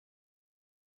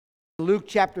Luke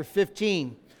chapter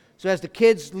 15. So as the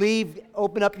kids leave,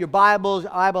 open up your Bibles,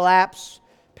 Bible apps,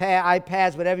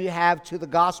 iPads, whatever you have, to the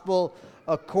gospel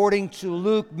according to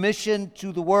Luke, mission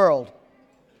to the world.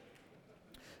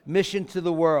 Mission to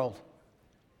the world.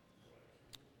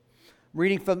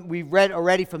 We've read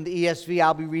already from the ESV.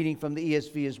 I'll be reading from the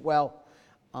ESV as well.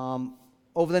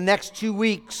 Over the next 2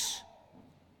 weeks,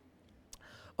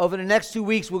 we're going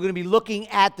to be looking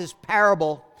at this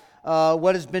parable,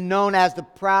 what has been known as the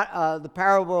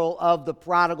parable of the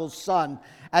prodigal son.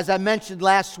 As I mentioned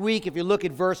last week, if you look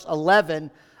at verse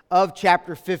 11 of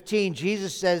chapter 15,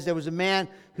 Jesus says there was a man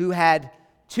who had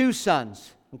 2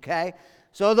 sons. Okay?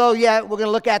 So although, we're going to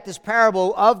look at this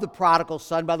parable of the prodigal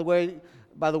son. By the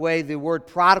way, the word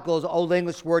prodigal is an Old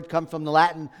English word, comes from the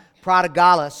Latin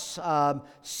prodigalus,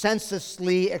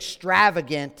 senselessly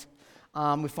extravagant.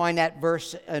 We find that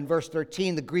in verse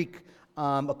 13, the Greek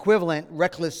equivalent,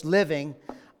 reckless living.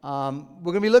 We're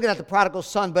going to be looking at the prodigal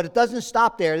son, but it doesn't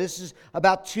stop there. This is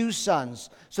about 2 sons.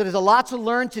 So there's a lot to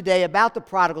learn today about the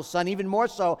prodigal son, even more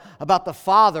so about the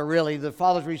father, really, the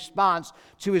father's response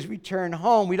to his return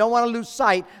home. We don't want to lose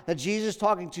sight that Jesus is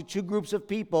talking to 2 groups of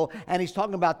people, and he's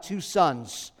talking about 2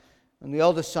 sons. And the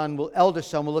eldest son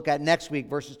we'll look at next week,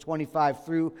 verses 25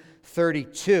 through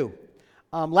 32.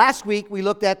 Last week, we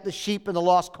looked at the sheep and the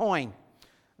lost coin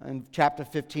in chapter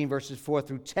 15, verses 4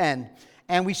 through 10.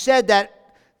 And we said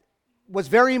that what's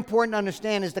very important to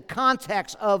understand is the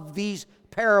context of these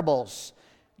parables.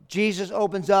 Jesus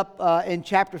opens up in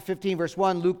chapter 15, verse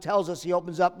 1. Luke tells us he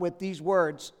opens up with these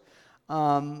words.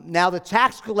 Now the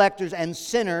tax collectors and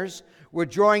sinners were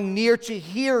drawing near to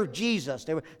hear Jesus.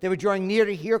 They were drawing near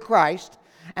to hear Christ.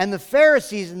 And the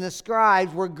Pharisees and the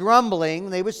scribes were grumbling.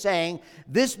 They were saying,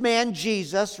 this man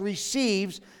Jesus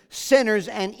receives sinners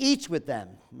and eats with them,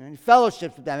 and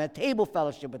fellowships with them, a table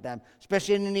fellowship with them,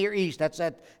 especially in the Near East. That's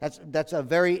a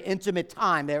very intimate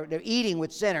time. They're eating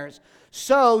with sinners.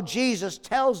 So Jesus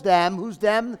tells them, who's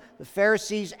them? The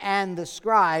Pharisees and the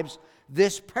scribes,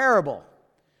 this parable.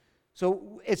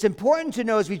 So it's important to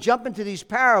know as we jump into these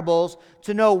parables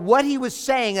to know what he was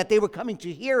saying, that they were coming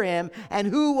to hear him, and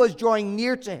who was drawing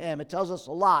near to him. It tells us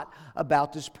a lot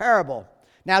about this parable.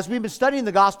 Now, as we've been studying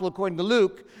the gospel according to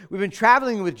Luke, we've been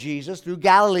traveling with Jesus through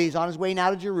Galilee. He's on his way now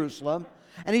to Jerusalem,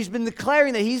 and he's been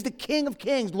declaring that he's the King of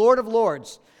Kings, Lord of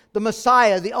Lords, the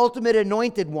Messiah, the ultimate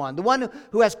anointed one, the one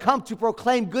who has come to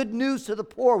proclaim good news to the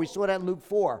poor. We saw that in Luke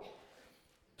 4.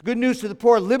 Good news to the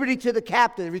poor, liberty to the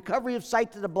captive, recovery of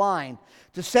sight to the blind,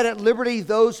 to set at liberty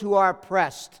those who are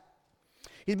oppressed.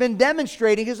 He's been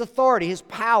demonstrating his authority, his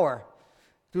power,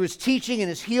 through his teaching and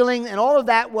his healing, and all of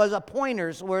that was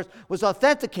was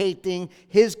authenticating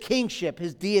his kingship,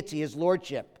 his deity, his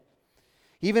lordship.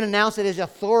 He even announced that his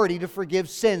authority to forgive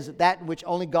sins, that which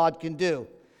only God can do.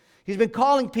 He's been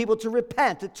calling people to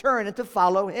repent, to turn, and to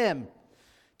follow him,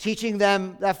 teaching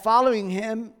them that following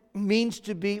him means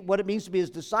to be what it means to be his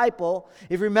disciple.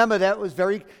 If you remember, it was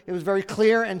very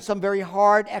clear, and some very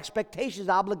hard expectations,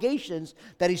 obligations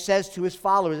that he says to his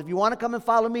followers. If you want to come and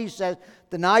follow me, he says,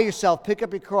 deny yourself, pick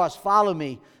up your cross, follow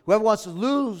me. Whoever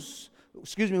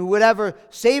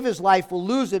save his life will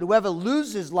lose it. Whoever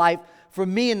loses his life for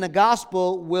me in the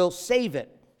gospel will save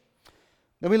it.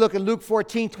 Then we look at Luke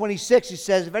 14:26. He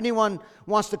says, if anyone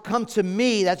wants to come to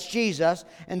me, that's Jesus,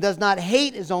 and does not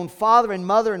hate his own father and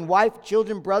mother and wife,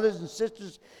 children, brothers and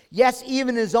sisters, yes,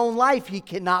 even his own life, he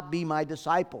cannot be my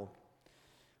disciple.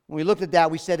 When we looked at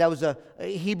that, we said that was a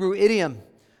Hebrew idiom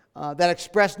that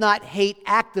expressed not hate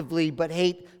actively, but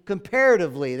hate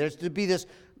comparatively. There's to be this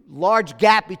large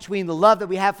gap between the love that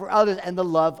we have for others and the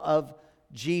love of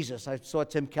Jesus. I saw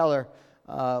Tim Keller,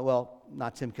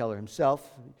 not Tim Keller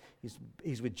himself.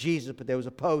 He's with Jesus, but there was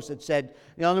a post that said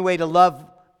the only way to love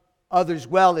others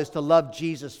well is to love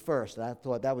Jesus first. And I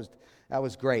thought that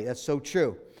was great. That's so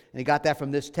true. And he got that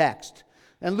from this text.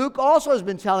 And Luke also has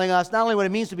been telling us not only what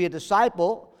it means to be a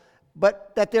disciple,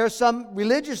 but that there are some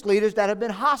religious leaders that have been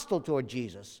hostile toward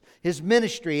Jesus, his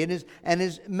ministry, and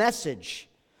his message.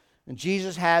 And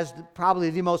Jesus has probably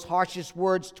the most harshest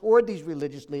words toward these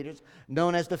religious leaders,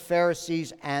 known as the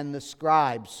Pharisees and the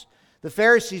scribes. The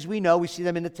Pharisees, we see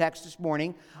them in the text this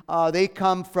morning. They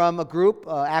come from a group,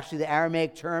 actually the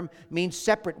Aramaic term means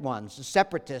separate ones, the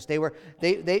separatists.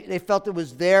 They felt it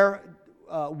was their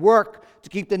work to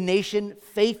keep the nation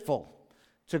faithful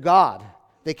to God.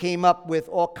 They came up with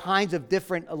all kinds of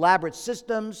different elaborate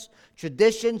systems,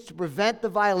 traditions to prevent the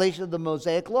violation of the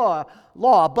Mosaic law.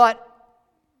 But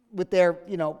with their,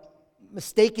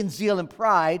 mistaken zeal and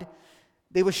pride,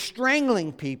 they were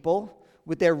strangling people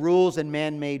with their rules and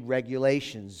man-made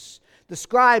regulations. The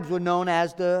scribes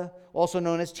were also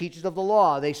known as teachers of the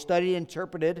law. They studied,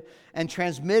 interpreted, and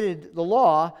transmitted the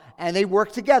law, and they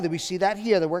worked together. We see that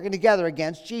here. They're working together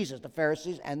against Jesus, the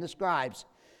Pharisees and the scribes.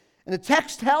 And the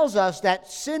text tells us that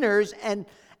sinners and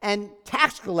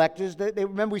tax collectors,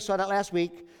 remember we saw that last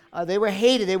week, they were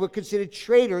hated. They were considered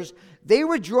traitors. They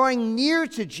were drawing near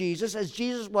to Jesus as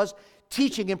Jesus was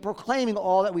teaching and proclaiming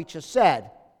all that we just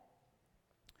said.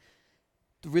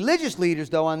 The religious leaders,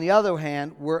 though, on the other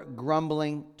hand, were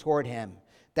grumbling toward him.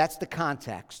 That's the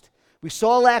context. We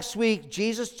saw last week,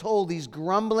 Jesus told these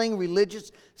grumbling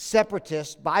religious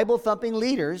separatist, Bible-thumping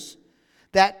leaders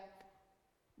that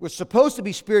were supposed to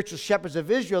be spiritual shepherds of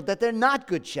Israel, that they're not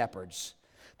good shepherds.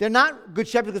 They're not good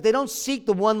shepherds because they don't seek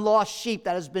the one lost sheep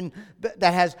that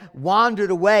has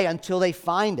wandered away until they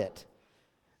find it.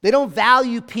 They don't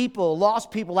value people, lost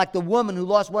people, like the woman who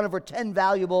lost one of her 10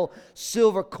 valuable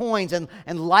silver coins and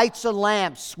lights a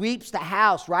lamp, sweeps the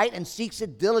house, right, and seeks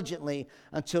it diligently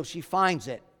until she finds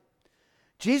it.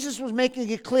 Jesus was making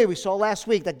it clear, we saw last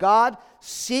week, that God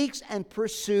seeks and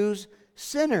pursues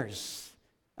sinners.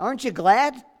 Aren't you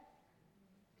glad?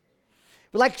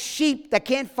 We're like sheep that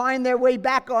can't find their way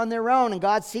back on their own, and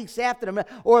God seeks after them,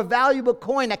 or a valuable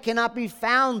coin that cannot be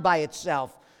found by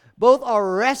itself. Both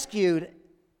are rescued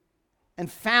and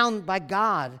found by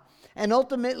God. And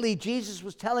ultimately, Jesus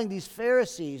was telling these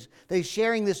Pharisees that he's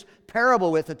sharing this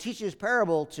parable with, teaching this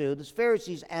parable to, the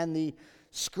Pharisees and the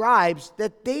scribes,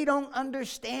 that they don't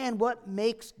understand what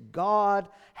makes God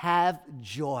have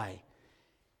joy.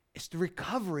 It's the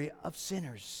recovery of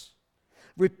sinners,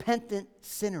 repentant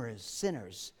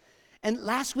sinners. And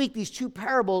last week, these two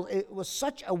parables, it was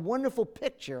such a wonderful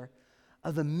picture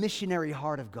of the missionary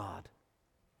heart of God.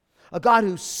 A God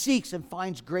who seeks and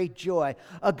finds great joy.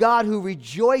 A God who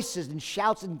rejoices and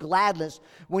shouts in gladness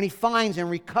when he finds and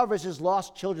recovers his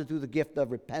lost children through the gift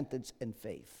of repentance and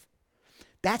faith.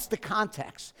 That's the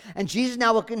context. And Jesus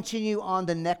now will continue on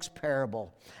the next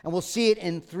parable. And we'll see it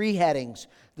in three headings: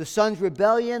 the son's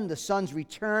rebellion, the son's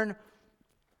return,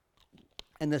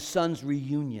 and the son's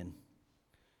reunion.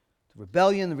 The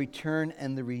rebellion, the return,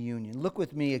 and the reunion. Look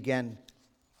with me again.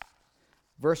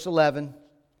 Verse 11.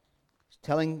 He's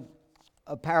telling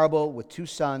a parable with two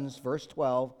sons, verse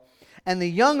 12. And the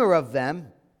younger of them,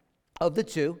 of the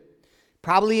two,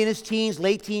 probably in his teens,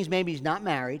 late teens, maybe he's not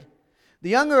married.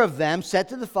 The younger of them said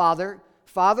to the father,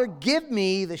 "Father, give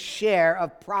me the share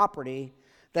of property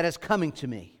that is coming to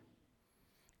me."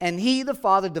 And he, the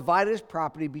father, divided his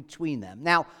property between them.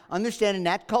 Now, understand, in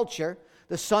that culture,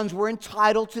 the sons were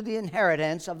entitled to the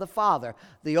inheritance of the father.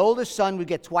 The oldest son would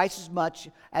get twice as much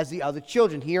as the other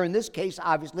children. Here, in this case,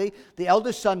 obviously, the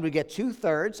eldest son would get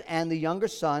 2/3, and the younger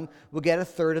son would get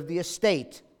 1/3 of the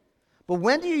estate. But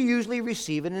when do you usually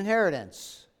receive an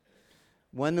inheritance?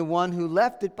 When the one who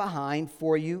left it behind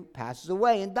for you passes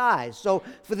away and dies. So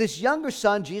for this younger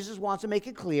son, Jesus wants to make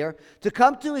it clear, to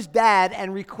come to his dad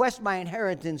and request my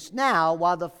inheritance now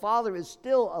while the father is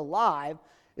still alive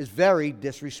is very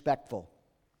disrespectful.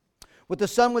 What the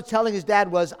son was telling his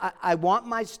dad was, I want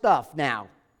my stuff now.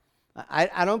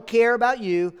 I don't care about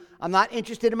you. I'm not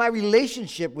interested in my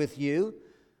relationship with you.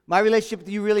 My relationship with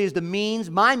you really is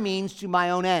my means to my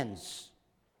own ends.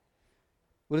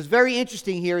 What is very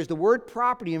interesting here is the word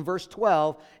property in verse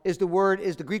 12 is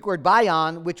the Greek word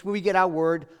bion, which we get our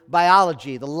word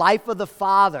biology. The life of the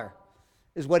father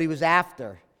is what he was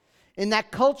after. In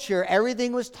that culture,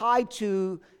 everything was tied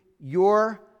to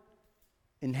your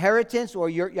inheritance, or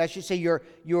your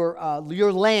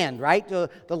land, right? The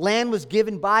land was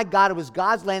given by God. It was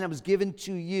God's land. It was given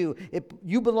to you.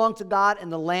 You belong to God,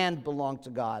 and the land belonged to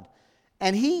God.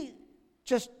 And he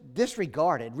just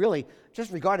regarded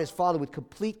his father with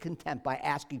complete contempt by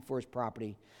asking for his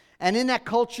property. And in that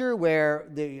culture where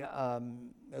it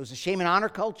was a shame and honor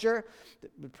culture,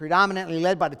 predominantly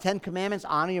led by the 10 Commandments,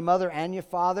 honor your mother and your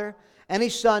father, any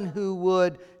son who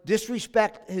would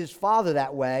disrespect his father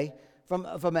that way,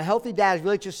 from a healthy dad, is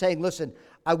really just saying, listen,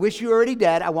 I wish you were already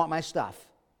dead. I want my stuff,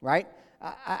 right?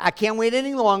 I can't wait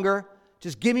any longer.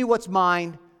 Just give me what's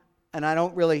mine, and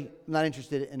I'm not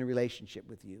interested in a relationship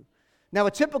with you. Now,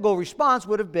 a typical response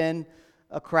would have been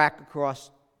a crack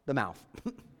across the mouth.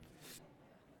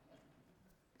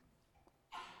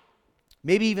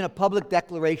 Maybe even a public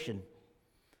declaration.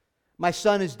 My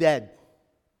son is dead.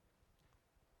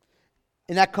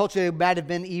 In that culture, it might have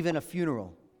been even a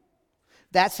funeral.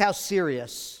 That's how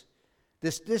serious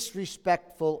this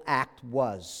disrespectful act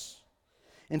was.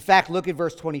 In fact, look at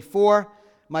verse 24.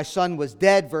 My son was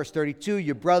dead. Verse 32,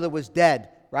 your brother was dead,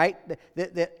 right?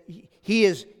 He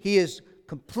is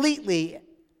completely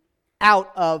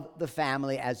out of the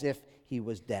family as if he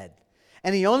was dead.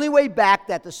 And the only way back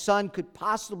that the son could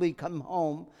possibly come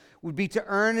home would be to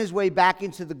earn his way back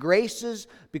into the graces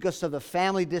because of the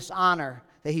family dishonor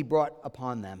that he brought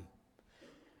upon them.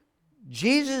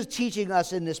 Jesus is teaching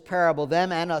us in this parable,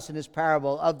 them and us in this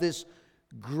parable, of this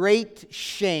great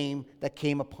shame that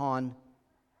came upon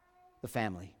the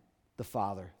family, the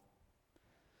father.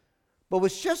 But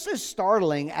what's just as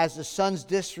startling as the son's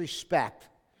disrespect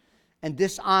and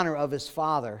dishonor of his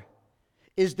father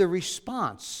is the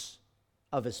response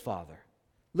of his father.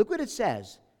 Look what it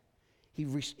says.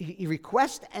 He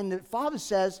requests, and the father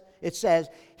says, it says,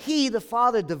 he, the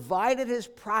father, divided his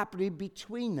property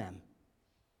between them.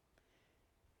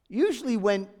 Usually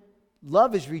when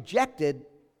love is rejected,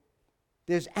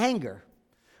 there's anger.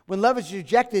 When love is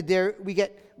rejected, we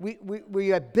get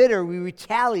bitter, we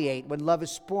retaliate when love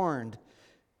is spurned.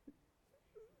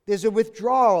 There's a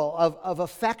withdrawal of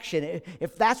affection.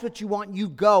 If that's what you want, you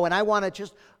go. And I want to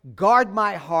just guard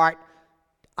my heart.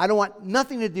 I don't want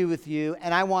nothing to do with you,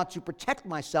 and I want to protect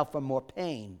myself from more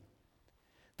pain.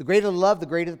 The greater the love, the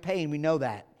greater the pain. We know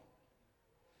that.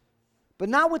 But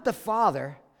not with the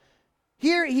father.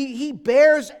 Here he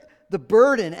bears the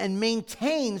burden and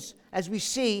maintains, as we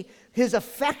see, his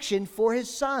affection for his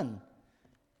son.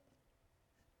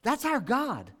 That's our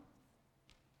God.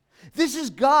 This is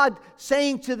God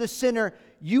saying to the sinner,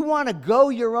 you want to go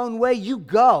your own way, you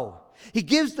go. He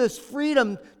gives this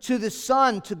freedom to the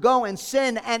son to go and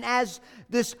sin. And as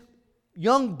this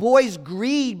young boy's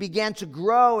greed began to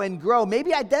grow and grow,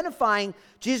 maybe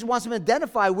Jesus wants him to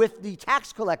identify with the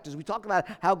tax collectors. We talked about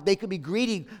how they could be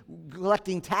greedy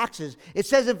collecting taxes. It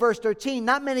says in verse 13,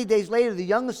 not many days later, the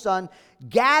youngest son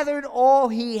gathered all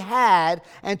he had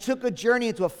and took a journey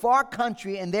into a far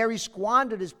country, and there he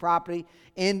squandered his property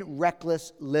in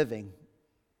reckless living.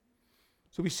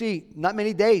 So we see, not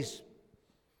many days.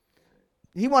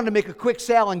 He wanted to make a quick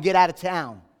sale and get out of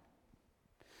town.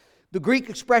 The Greek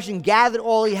expression, gathered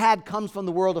all he had, comes from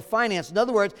the world of finance. In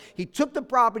other words, he took the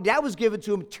property that was given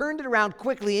to him, turned it around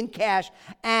quickly in cash,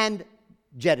 and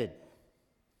jetted.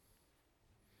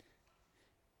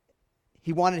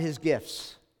 He wanted his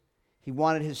gifts. He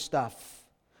wanted his stuff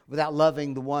without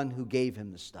loving the one who gave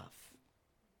him the stuff.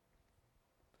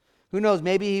 Who knows,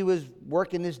 maybe he was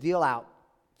working this deal out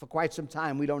for quite some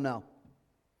time. We don't know.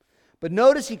 But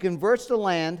notice he converts the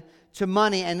land to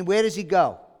money, and where does he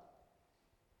go?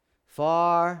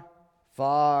 Far,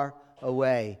 far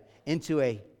away into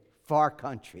a far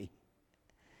country.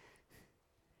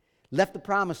 Left the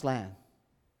promised land,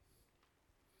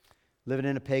 living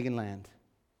in a pagan land.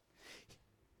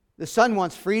 The son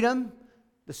wants freedom.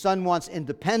 The son wants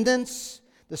independence.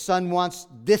 The son wants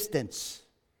distance.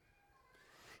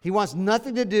 He wants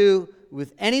nothing to do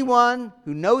with anyone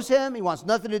who knows him. He wants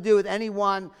nothing to do with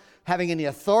anyone having any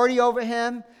authority over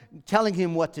him, telling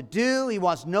him what to do. He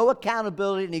wants no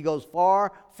accountability, and he goes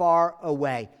far, far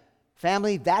away.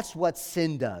 Family, that's what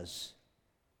sin does.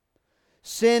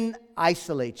 Sin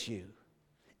isolates you.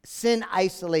 Sin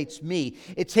isolates me.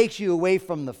 It takes you away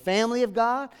from the family of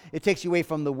God. It takes you away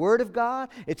from the Word of God.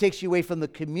 It takes you away from the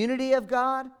community of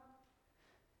God.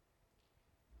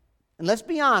 And let's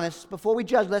be honest, before we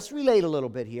judge, let's relate a little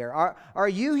bit here. Are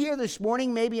you here this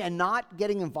morning maybe and not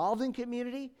getting involved in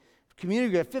community?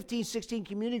 Community group, 15, 16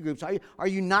 community groups. Are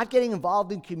you not getting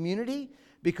involved in community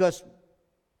because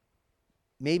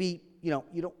maybe you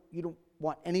don't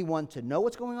want anyone to know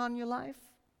what's going on in your life?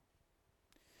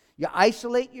 You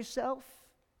isolate yourself.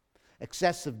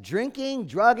 Excessive drinking,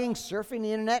 drugging, surfing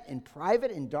the internet in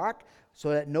private and dark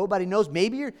so that nobody knows.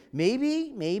 Maybe you're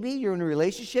in a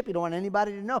relationship, you don't want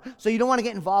anybody to know, so you don't want to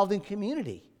get involved in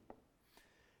community.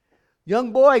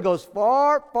 Young boy goes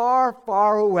far, far,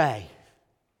 far away.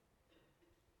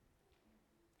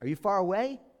 Are you far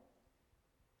away?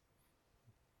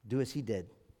 Do as he did.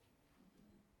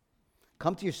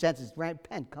 Come to your senses,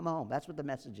 repent, come home. That's what the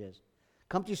message is.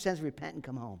 Come to your senses, repent, and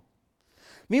come home.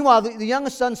 Meanwhile, the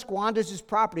youngest son squanders his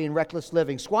property in reckless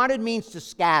living. Squandered means to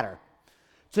scatter,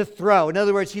 to throw. In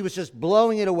other words, he was just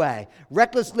blowing it away.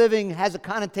 Reckless living has a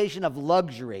connotation of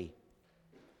luxury.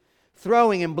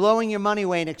 Throwing and blowing your money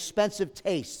away in expensive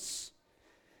tastes.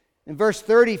 In verse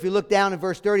 30, if you look down in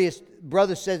verse 30, his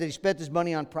brother says that he spent his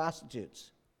money on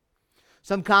prostitutes.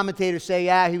 Some commentators say,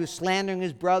 yeah, he was slandering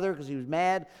his brother because he was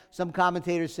mad. Some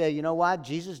commentators say, you know what?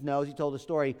 Jesus knows. He told the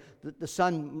story.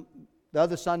 The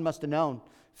other son must have known,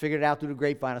 figured it out through the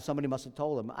grapevine, or somebody must have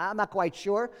told him. I'm not quite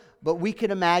sure, but we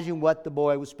can imagine what the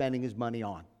boy was spending his money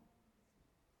on.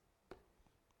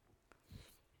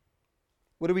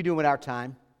 What are we doing with our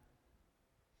time?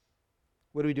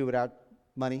 What do we do with our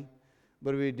money?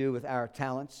 What do we do with our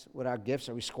talents, with our gifts?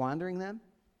 Are we squandering them?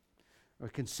 Or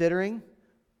considering?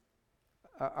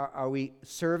 Are we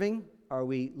serving? Are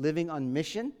we living on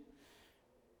mission?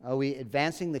 Are we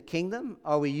advancing the kingdom?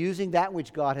 Are we using that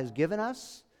which God has given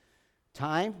us?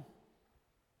 Time,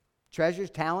 treasures,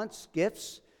 talents,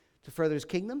 gifts to further his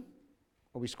kingdom?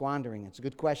 Or are we squandering it? It's a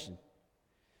good question.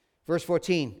 Verse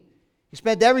 14, he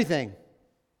spent everything.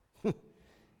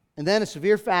 And then a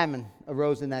severe famine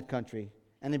arose in that country,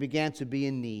 and he began to be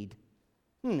in need.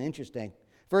 Interesting.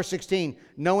 Verse 16,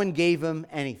 no one gave him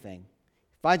anything.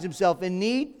 Finds himself in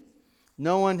need.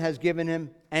 No one has given him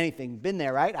anything. Been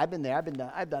there, right? I've been there.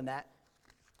 I've done that.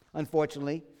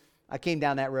 Unfortunately, I came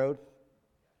down that road.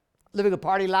 Living a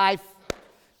party life.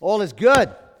 All is good.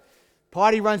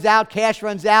 Party runs out. Cash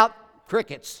runs out.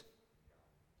 Crickets.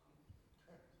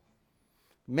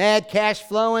 Mad cash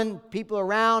flowing. People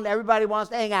around. Everybody wants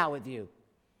to hang out with you.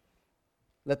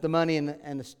 Let the money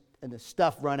and the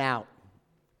stuff run out.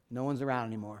 No one's around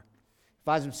anymore.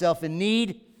 Finds himself in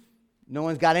need. No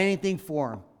one's got anything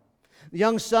for him. The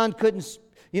young son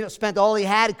spent all he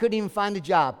had. He couldn't even find a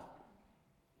job.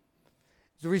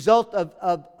 It's a result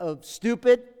of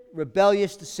stupid,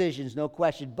 rebellious decisions, no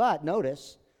question. But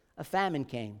notice, a famine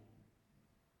came.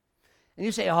 And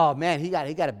you say, oh man, he got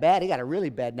it really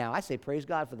bad now. I say, praise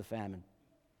God for the famine.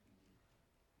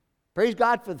 Praise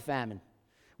God for the famine.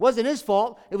 It wasn't his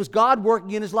fault. It was God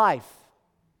working in his life.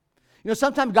 You know,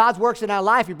 sometimes God works in our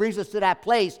life. He brings us to that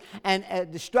place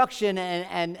and destruction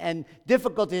and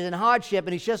difficulties and hardship,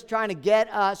 and he's just trying to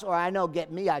get us, or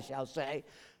get me, I shall say,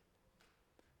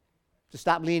 to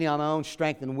stop leaning on our own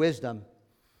strength and wisdom,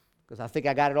 because I think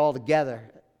I got it all together.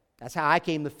 That's how I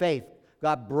came to faith.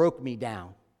 God broke me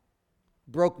down.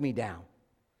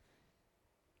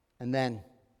 And then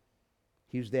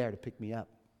he was there to pick me up.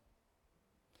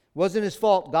 It wasn't his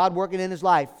fault. God working in his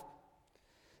life.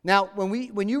 Now,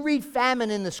 when you read famine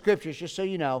in the scriptures, just so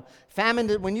you know, famine,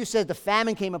 when you said the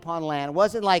famine came upon land, it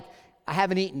wasn't like, I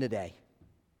haven't eaten today.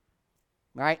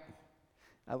 Right?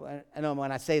 I know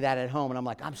when I say that at home and I'm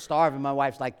like, I'm starving, my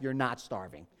wife's like, you're not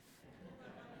starving.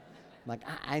 I'm like,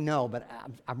 I know, but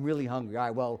I'm really hungry. All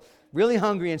right, well, really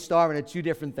hungry and starving are two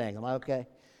different things. I'm like, okay.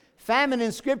 Famine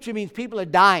in scripture means people are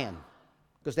dying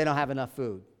because they don't have enough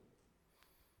food.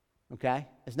 Okay?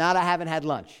 It's not I haven't had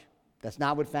lunch. That's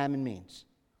not what famine means.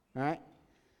 All right?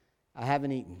 I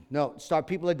haven't eaten. No,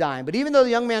 people are dying. But even though the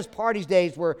young man's party's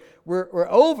days were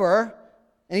over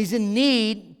and he's in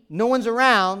need, no one's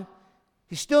around,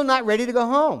 he's still not ready to go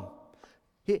home.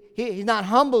 He's not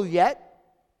humble yet.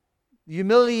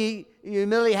 Humility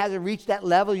hasn't reached that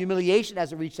level. Humiliation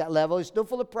hasn't reached that level. He's still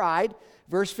full of pride.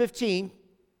 Verse 15,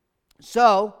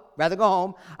 so, rather go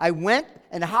home, I went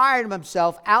and hired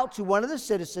himself out to one of the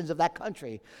citizens of that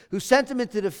country, who sent him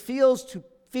into the fields to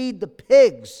feed the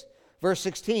pigs. Verse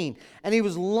 16, and he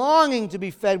was longing to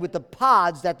be fed with the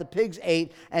pods that the pigs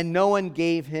ate, and no one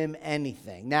gave him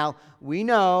anything. Now, we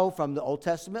know from the Old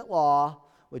Testament law,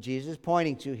 what Jesus is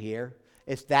pointing to here,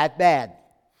 it's that bad.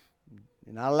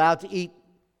 You're not allowed to eat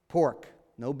pork,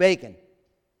 no bacon,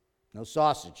 no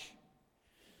sausage.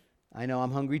 I know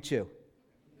I'm hungry too.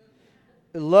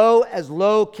 Low as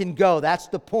low can go. That's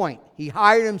the point. He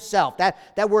hired himself.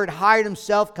 That word hired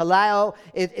himself, kaleo,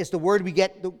 it's the word we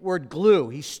get the word glue.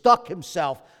 He stuck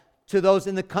himself to those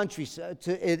in the country,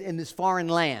 in this foreign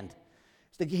land.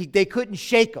 They couldn't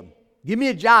shake him. Give me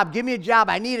a job.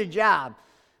 I need a job.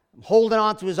 I'm holding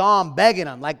on to his arm, begging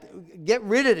him, like, get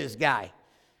rid of this guy.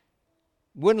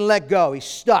 Wouldn't let go. He's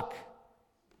stuck.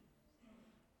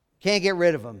 Can't get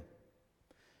rid of him.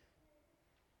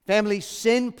 Family,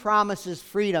 sin promises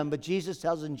freedom, but Jesus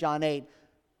tells in John 8,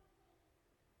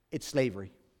 it's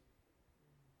slavery.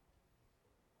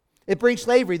 It brings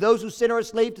slavery. Those who sin are a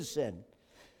slave to sin.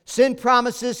 Sin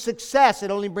promises success.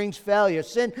 It only brings failure.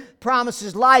 Sin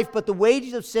promises life, but the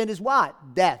wages of sin is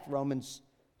what? Death, Romans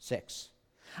 6.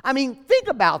 I mean, think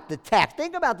about the text.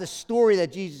 Think about the story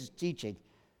that Jesus is teaching.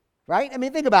 Right? I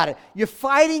mean, think about it. You're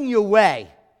fighting your way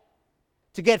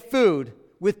to get food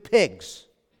with pigs.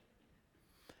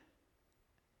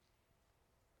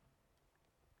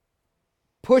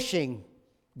 Pushing,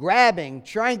 grabbing,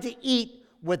 trying to eat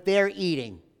what they're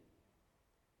eating.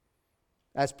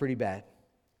 That's pretty bad.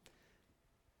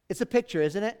 It's a picture,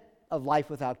 isn't it, of life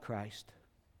without Christ.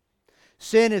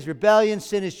 Sin is rebellion.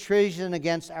 Sin is treason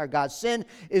against our God. Sin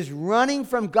is running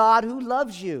from God who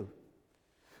loves you,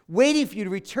 waiting for you to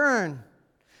return,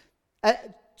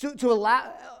 to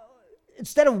allow,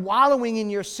 instead of wallowing in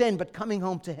your sin, but coming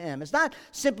home to Him. It's not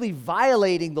simply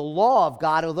violating the law of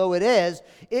God, although it is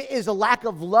a lack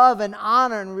of love and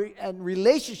honor and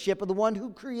relationship of the one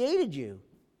who created you.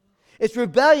 It's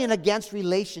rebellion against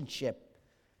relationship.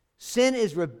 Sin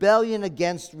is rebellion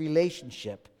against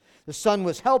relationship. The son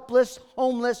was helpless,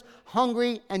 homeless,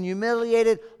 hungry, and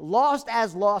humiliated, lost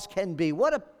as lost can be.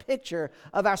 What a picture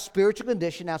of our spiritual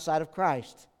condition outside of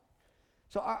Christ.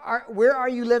 So where are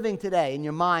you living today in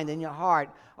your mind, in your heart?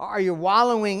 Are you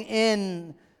wallowing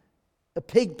in a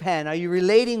pig pen? Are you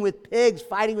relating with pigs,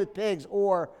 fighting with pigs?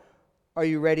 Or are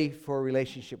you ready for a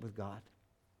relationship with God?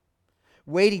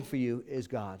 Waiting for you is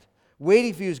God.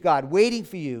 Waiting for you is God. Waiting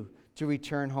for you to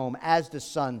return home as the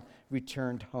son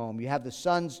returned home. You have the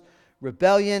son's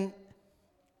rebellion,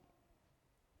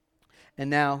 and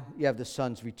now you have the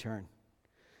son's return.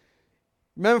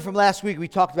 Remember from last week we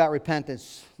talked about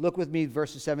repentance. Look with me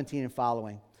verses 17 and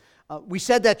following. We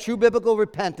said that true biblical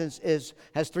repentance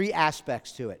has three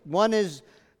aspects to it. One is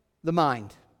the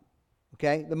mind.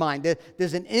 Okay, the mind.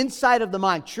 There's an inside of the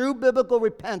mind. True biblical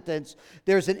repentance,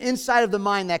 there's an inside of the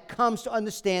mind that comes to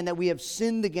understand that we have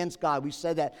sinned against God. We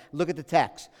said that. Look at the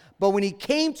text. But when he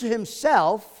came to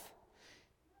himself,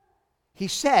 he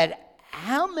said,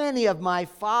 how many of my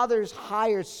father's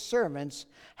hired servants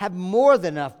have more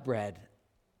than enough bread?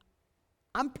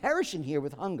 I'm perishing here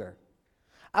with hunger.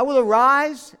 I will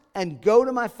arise and go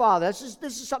to my father. This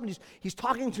is something he's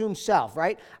talking to himself,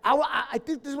 right? I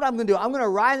think this is what I'm going to do. I'm going to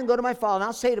arise and go to my father, and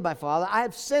I'll say to my father, I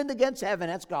have sinned against heaven,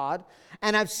 that's God,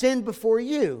 and I've sinned before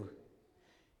you.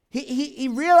 He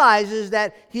realizes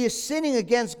that he is sinning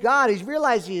against God. He's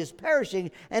realized he is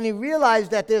perishing, and he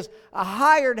realized that there's a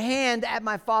hired hand at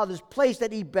my father's place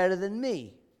that he's better than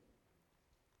me.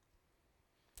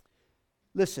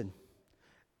 Listen,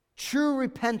 true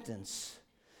repentance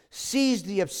sees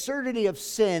the absurdity of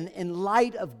sin in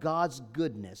light of God's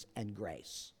goodness and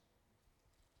grace.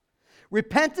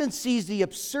 Repentance sees the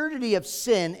absurdity of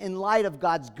sin in light of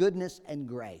God's goodness and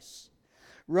grace.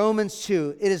 Romans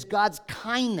 2, it is God's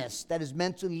kindness that is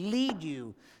meant to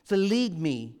lead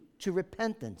me to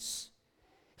repentance.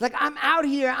 Like, I'm out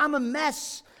here, I'm a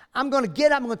mess. I'm going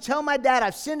to tell my dad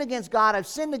I've sinned against God, I've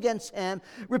sinned against him.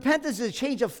 Repentance is a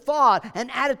change of thought and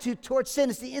attitude towards sin.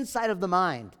 It's the inside of the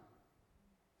mind.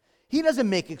 He doesn't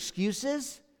make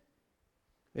excuses.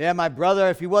 Yeah, my brother,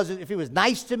 if he was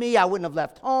nice to me, I wouldn't have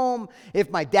left home. If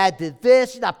my dad did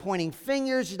this, he's not pointing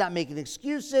fingers. He's not making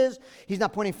excuses. He's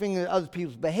not pointing fingers at other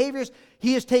people's behaviors.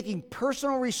 He is taking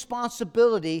personal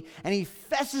responsibility, and he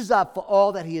fesses up for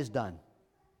all that he has done.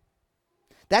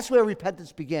 That's where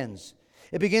repentance begins.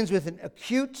 It begins with an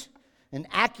acute and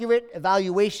accurate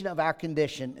evaluation of our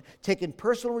condition, taking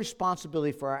personal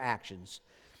responsibility for our actions.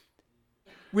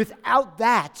 Without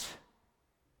that,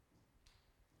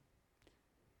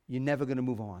 you're never going to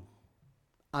move on.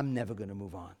 I'm never going to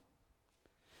move on.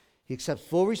 He accepts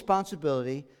full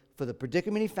responsibility for the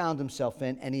predicament he found himself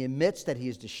in, and he admits that he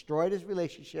has destroyed his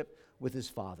relationship with his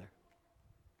father.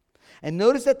 And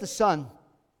notice that the son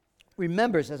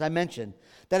remembers, as I mentioned,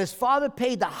 that his father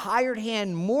paid the hired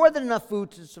hand more than enough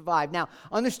food to survive. Now,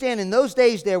 understand, in those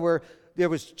days there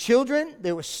was children,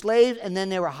 there were slaves, and then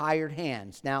there were hired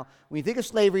hands. Now, when you think of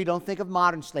slavery, don't think of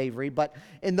modern slavery, but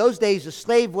in those days, the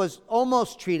slave was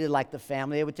almost treated like the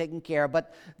family. They were taken care of,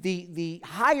 but the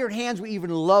hired hands were even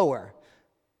lower.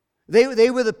 They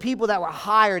were the people that were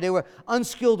hired. They were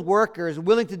unskilled workers,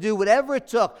 willing to do whatever it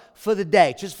took for the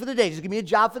day, just for the day. Just give me a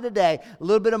job for the day, a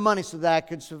little bit of money so that I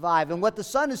could survive. And what the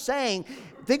son is saying,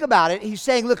 think about it, he's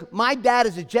saying, look, my dad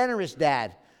is a generous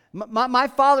dad. My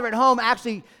father at home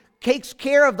actually takes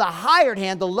care of the hired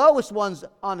hand, the lowest ones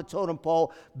on the totem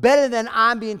pole, better than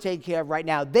I'm being taken care of right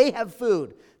now. They have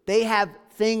food. They have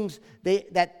things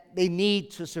that they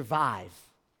need to survive.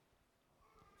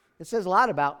 It says a lot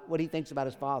about what he thinks about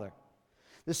his father.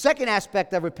 The second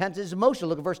aspect of repentance is emotional.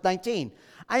 Look at verse 19.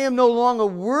 I am no longer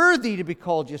worthy to be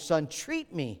called your son.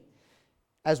 Treat me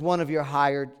as one of your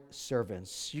hired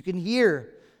servants. You can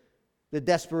hear the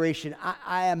desperation.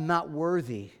 I am not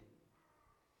worthy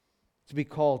to be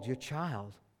called your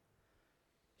child.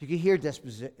 You can hear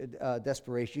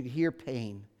desperation. You can hear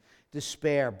pain,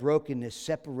 despair, brokenness,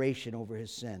 separation over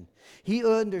his sin. He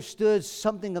understood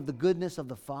something of the goodness of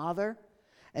the Father,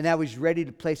 and now he's ready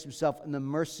to place himself in the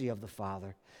mercy of the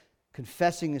Father,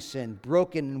 confessing his sin,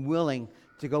 broken and willing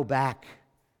to go back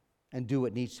and do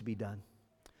what needs to be done.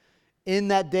 In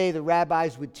that day, the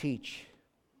rabbis would teach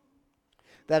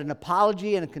that an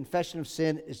apology and a confession of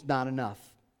sin is not enough.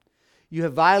 You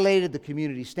have violated the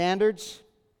community standards.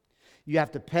 You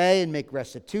have to pay and make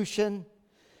restitution.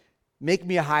 Make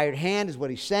me a hired hand is what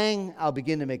he's saying. I'll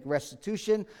begin to make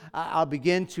restitution. I'll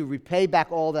begin to repay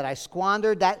back all that I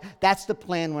squandered. That's the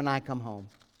plan when I come home.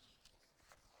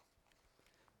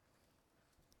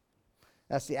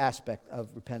 That's the aspect of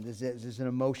repentance. It's an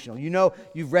emotional. You know,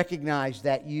 you've recognized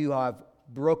that you have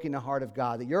broken the heart of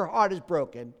God, that your heart is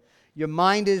broken. Your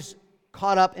mind is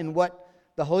caught up in what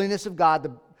the holiness of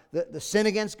God, the sin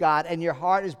against God, and your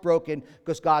heart is broken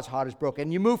because God's heart is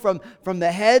broken. You move from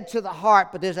the head to the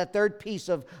heart, but there's that third piece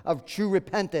of true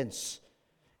repentance.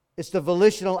 It's the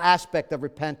volitional aspect of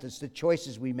repentance, the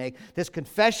choices we make. There's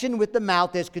confession with the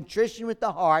mouth, there's contrition with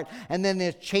the heart, and then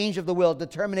there's change of the will,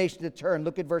 determination to turn.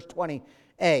 Look at verse 20a,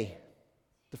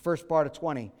 the first part of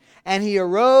 20. And he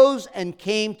arose and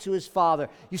came to his father.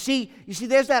 You see,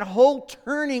 there's that whole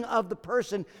turning of the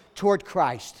person toward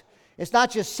Christ. It's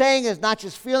not just saying it, it's not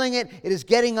just feeling it, it is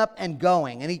getting up and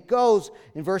going. And he goes,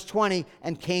 in verse 20,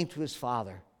 and came to his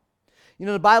father. You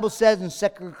know, the Bible says in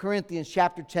 2 Corinthians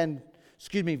chapter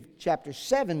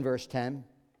 7, verse 10,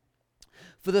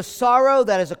 for the sorrow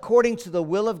that is according to the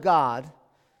will of God,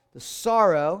 the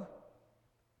sorrow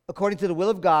according to the will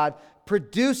of God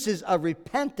produces a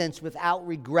repentance without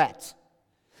regret,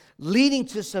 leading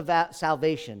to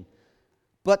salvation.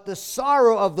 But the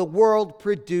sorrow of the world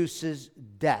produces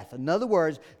death. In other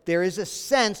words, there is a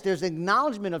sense, there's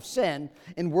acknowledgement of sin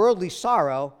and worldly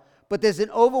sorrow, but there's an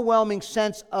overwhelming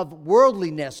sense of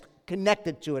worldliness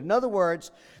connected to it. In other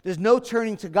words, there's no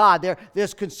turning to God.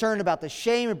 There's concern about the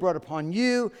shame it brought upon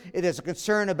you. It is a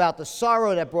concern about the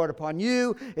sorrow that brought upon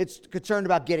you. It's concerned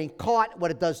about getting caught,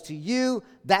 what it does to you.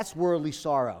 That's worldly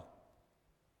sorrow.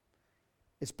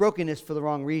 It's brokenness for the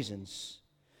wrong reasons,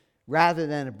 rather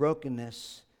than a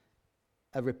brokenness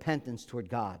of repentance toward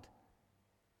God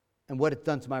and what it's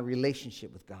done to my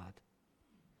relationship with God.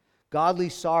 Godly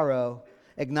sorrow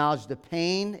acknowledges the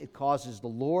pain it causes the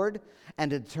Lord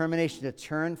and the determination to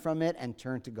turn from it and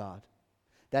turn to God.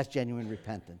 That's genuine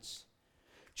repentance.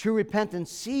 True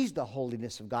repentance sees the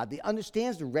holiness of God. It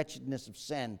understands the wretchedness of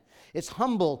sin. It's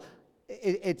humble.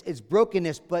 It's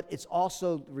brokenness, but it's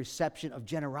also the reception of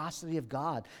generosity of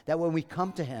God, that when we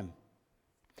come to Him.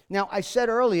 Now, I said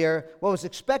earlier, what was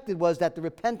expected was that the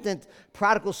repentant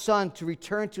prodigal son to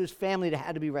return to his family, there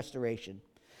had to be restoration.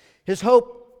 His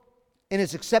hope in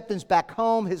his acceptance back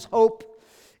home, his hope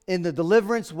in the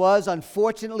deliverance was,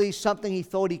 unfortunately, something he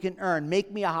thought he can earn. Make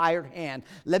me a hired hand.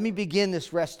 Let me begin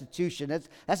this restitution.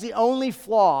 That's the only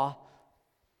flaw,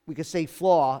 we could say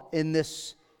flaw, in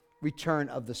this return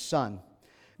of the son.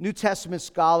 New Testament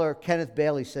scholar Kenneth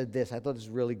Bailey said this. I thought this was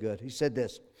really good. He said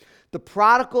this: the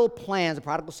prodigal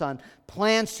son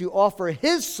plans to offer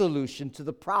his solution to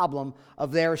the problem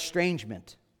of their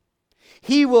estrangement.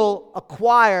 He will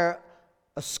acquire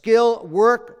a skill,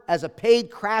 work as a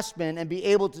paid craftsman, and be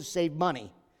able to save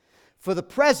money. For the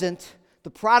present, the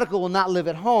prodigal will not live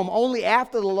at home. Only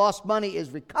after the lost money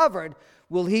is recovered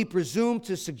will he presume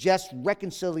to suggest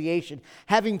reconciliation.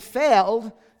 Having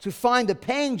failed to find a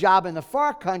paying job in the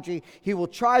far country, he will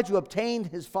try to obtain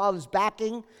his father's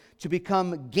backing to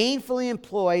become gainfully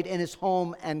employed in his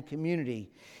home and community.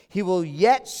 He will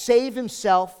yet save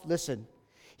himself, listen,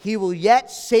 he will yet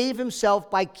save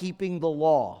himself by keeping the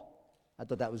law. I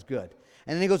thought that was good.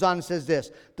 And then he goes on and says this: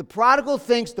 the prodigal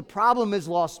thinks the problem is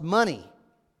lost money.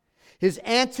 His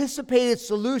anticipated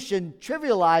solution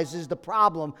trivializes the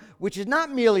problem, which is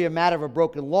not merely a matter of a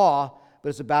broken law, but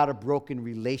it's about a broken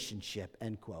relationship,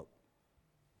 end quote.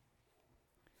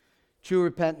 True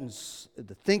repentance,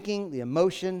 the thinking, the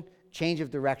emotion, change of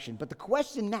direction. But the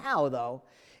question now, though,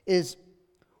 is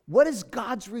what is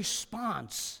God's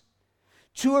response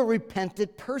to a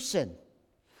repentant person?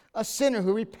 A sinner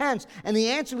who repents. And the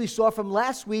answer we saw from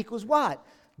last week was what?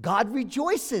 God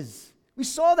rejoices. We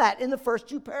saw that in the first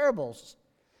two parables.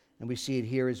 And we see it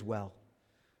here as well.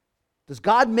 Does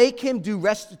God make him do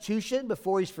restitution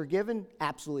before he's forgiven?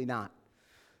 Absolutely not.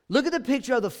 Look at the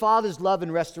picture of the Father's love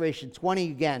and restoration.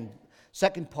 20 again,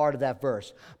 second part of that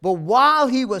verse. But while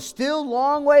he was still a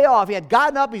long way off, he had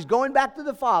gotten up, he's going back to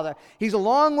the Father. He's a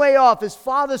long way off. His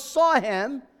father saw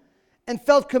him and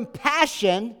felt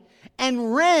compassion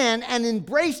and ran and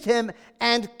embraced him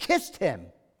and kissed him.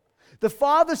 The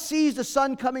father sees the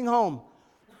son coming home.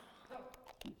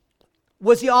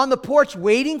 Was he on the porch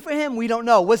waiting for him? We don't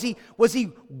know. Was he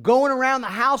going around the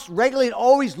house regularly,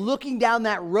 always looking down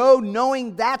that road,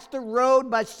 knowing that's the road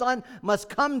my son must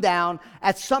come down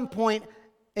at some point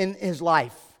in his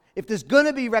life? If there's going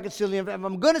to be reconciliation, if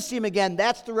I'm going to see him again,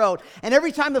 that's the road. And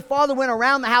every time the father went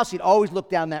around the house, he'd always look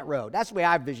down that road. That's the way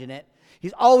I vision it.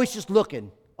 He's always just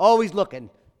looking. Always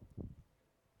looking,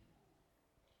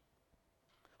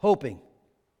 hoping,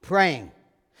 praying.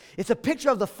 It's a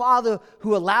picture of the father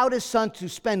who allowed his son to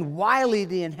spend wildly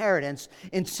the inheritance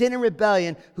in sin and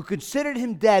rebellion, who considered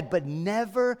him dead but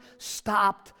never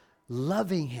stopped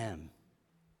loving him.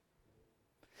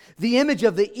 The image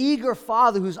of the eager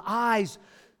father whose eyes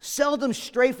seldom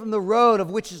stray from the road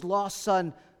of which his lost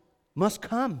son must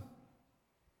come.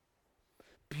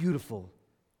 Beautiful,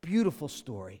 beautiful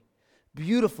story.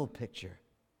 Beautiful picture.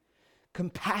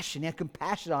 Compassion. He had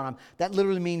compassion on him. That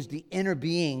literally means the inner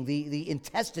being, the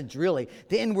intestines, really,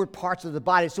 the inward parts of the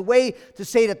body. It's a way to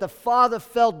say that the Father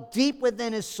felt deep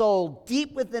within his soul,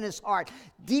 deep within his heart,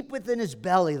 deep within his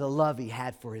belly, the love he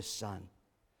had for his Son.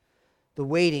 The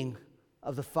waiting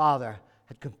of the Father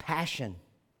had compassion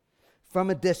from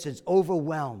a distance,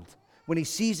 overwhelmed when he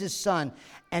sees his Son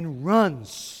and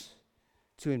runs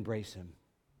to embrace him.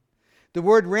 The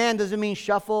word ran doesn't mean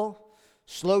shuffle,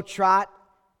 slow trot.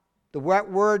 The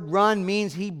word run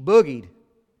means he boogied.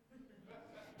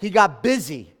 He got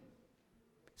busy.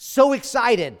 So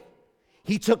excited,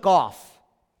 he took off.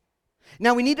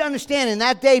 Now we need to understand, in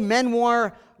that day, men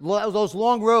wore those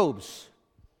long robes.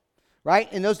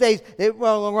 Right? In those days, they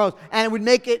wore long robes. And it would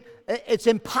make it's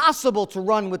impossible to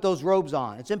run with those robes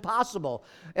on. It's impossible.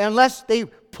 Unless they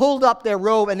pulled up their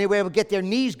robe and they were able to get their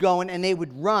knees going and they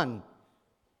would run.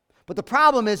 But the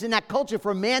problem is, in that culture,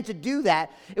 for a man to do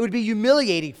that, it would be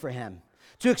humiliating for him.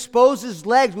 To expose his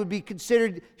legs would be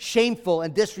considered shameful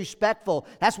and disrespectful.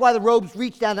 That's why the robes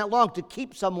reach down that long, to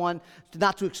keep someone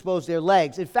not to expose their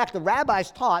legs. In fact, the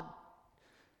rabbis taught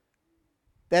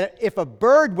that if a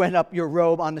bird went up your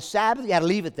robe on the Sabbath, you had to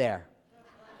leave it there.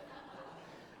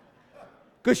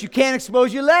 Because you can't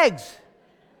expose your legs.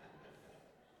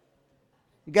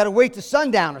 You got to wait till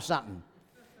sundown or something.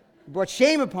 You brought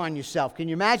shame upon yourself. Can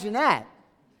you imagine that?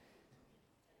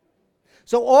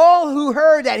 So all who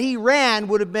heard that he ran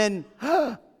would have been,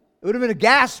 it would have been a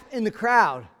gasp in the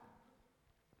crowd.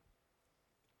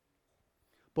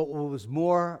 But what was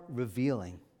more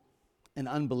revealing and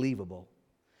unbelievable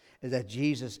is that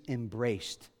Jesus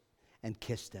embraced and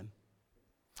kissed him.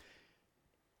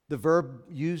 The verb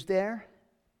used there,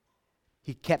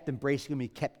 he kept embracing him, he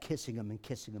kept kissing him and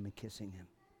kissing him and kissing him.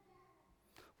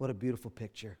 What a beautiful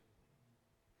picture.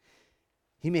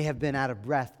 He may have been out of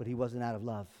breath, but he wasn't out of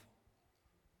love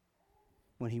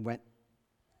when he went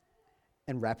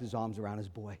and wrapped his arms around his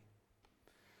boy.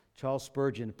 Charles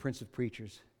Spurgeon, the Prince of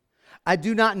Preachers. I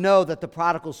do not know that the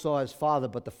prodigal saw his father,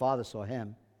 but the father saw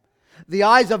him. The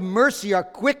eyes of mercy are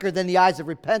quicker than the eyes of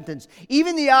repentance.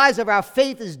 Even the eyes of our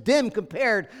faith is dim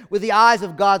compared with the eyes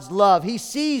of God's love. He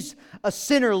sees a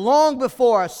sinner long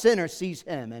before a sinner sees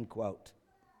him, end quote.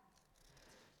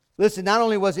 Listen, not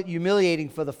only was it humiliating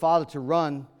for the father to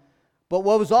run, but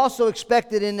what was also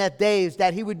expected in that day is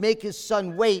that he would make his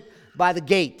son wait by the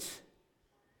gate.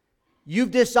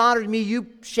 You've dishonored me, you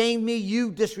shamed me,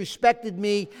 you disrespected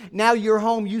me. Now you're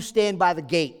home, you stand by the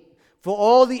gate for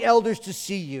all the elders to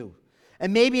see you.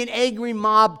 And maybe an angry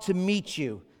mob to meet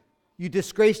you. You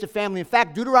disgraced the family. In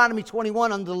fact, Deuteronomy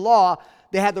 21, under the law,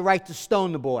 they had the right to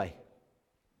stone the boy.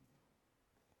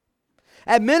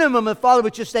 At minimum, the father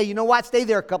would just say, you know what, stay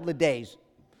there a couple of days.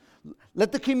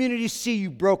 Let the community see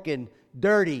you broken,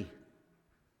 dirty,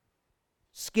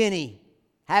 skinny,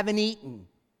 haven't eaten.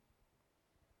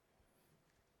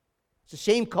 It's a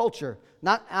shame culture,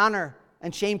 not honor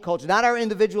and shame culture, not our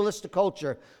individualistic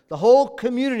culture. The whole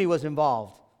community was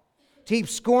involved to heap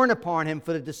scorn upon him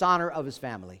for the dishonor of his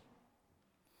family.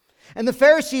 And the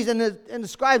Pharisees and the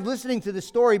scribes listening to this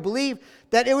story believed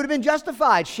that it would have been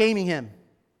justified shaming him.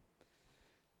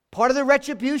 Part of the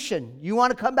retribution. You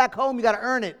want to come back home, you got to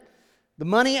earn it. The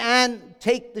money and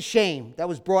take the shame that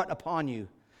was brought upon you.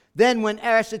 Then when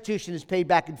restitution is paid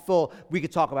back in full, we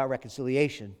could talk about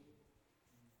reconciliation.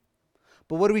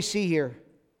 But what do we see here?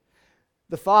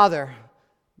 The father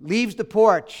leaves the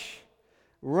porch,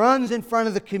 runs in front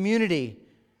of the community,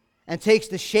 and takes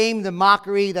the shame, the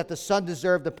mockery that the son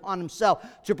deserved upon himself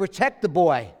to protect the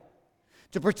boy,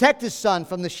 to protect his son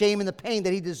from the shame and the pain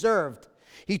that he deserved.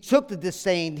 He took the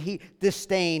disdain,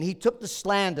 he took the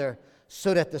slander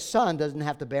so that the son doesn't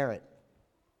have to bear it.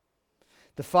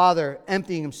 The father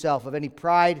emptying himself of any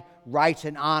pride, rights,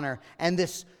 and honor, and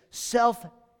this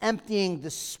self-emptying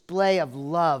display of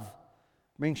love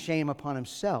brings shame upon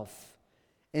himself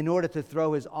in order to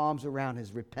throw his arms around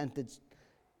his repentant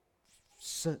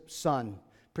son,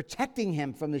 protecting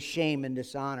him from the shame and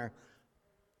dishonor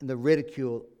and the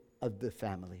ridicule of the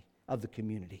family, of the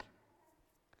community.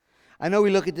 I know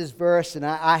we look at this verse, and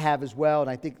I have as well, and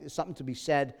I think there's something to be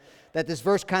said, that this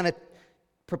verse kind of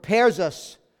prepares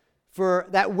us for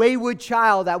that wayward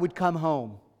child that would come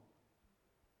home.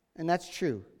 And that's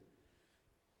true.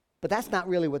 But that's not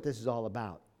really what this is all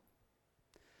about.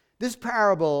 This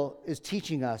parable is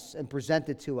teaching us and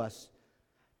presented to us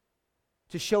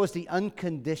to show us the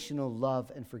unconditional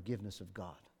love and forgiveness of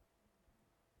God.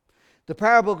 The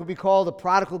parable could be called the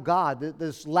prodigal God,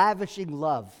 this lavishing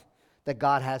love that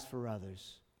God has for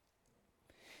others.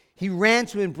 He ran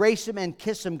to embrace him and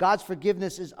kiss him. God's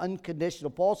forgiveness is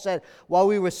unconditional. Paul said, while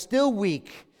we were still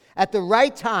weak, At the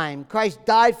right time, Christ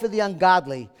died for the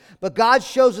ungodly. But God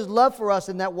shows his love for us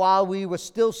in that while we were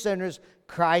still sinners,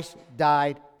 Christ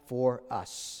died for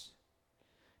us.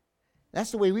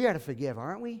 That's the way we are to forgive,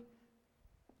 aren't we?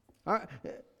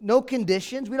 No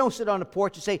conditions. We don't sit on the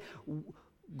porch and say,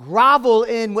 grovel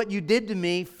in what you did to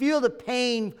me, feel the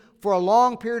pain for a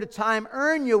long period of time,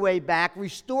 earn your way back,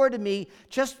 restore to me.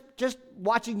 Just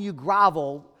watching you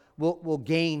grovel will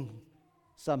gain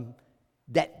some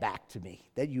debt back to me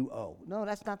that you owe. No,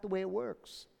 that's not the way it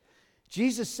works.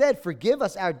 Jesus said, forgive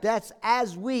us our debts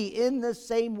as we, in the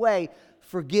same way,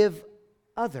 forgive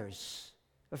others,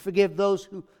 or forgive those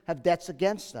who have debts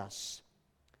against us.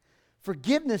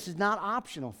 Forgiveness is not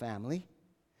optional, family.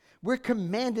 We're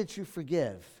commanded to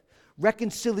forgive.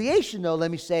 Reconciliation, though, let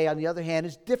me say, on the other hand,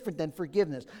 is different than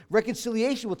forgiveness.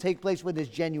 Reconciliation will take place when there's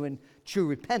genuine, true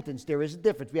repentance. There is a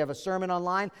difference. We have a sermon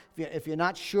online. If you're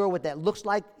not sure what that looks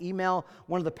like, email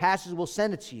one of the pastors. We'll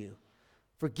send it to you.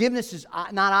 Forgiveness is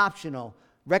not optional.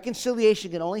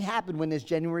 Reconciliation can only happen when there's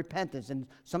genuine repentance. And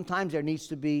sometimes there needs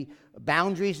to be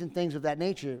boundaries and things of that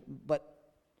nature. But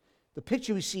the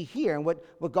picture we see here and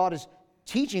what God is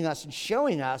teaching us and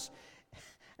showing us,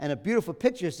 and a beautiful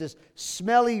picture is this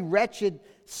smelly, wretched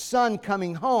son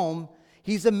coming home.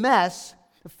 He's a mess.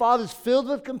 The father's filled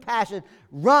with compassion,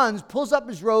 runs, pulls up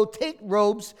his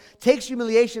robes, takes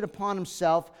humiliation upon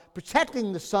himself,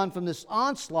 protecting the son from this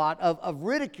onslaught of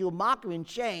ridicule, mockery, and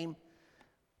shame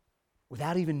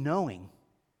without even knowing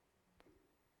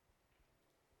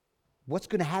what's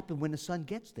going to happen when the son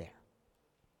gets there.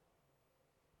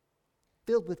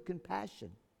 Filled with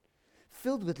compassion,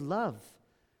 filled with love,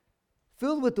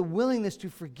 filled with the willingness to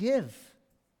forgive.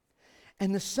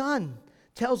 And the son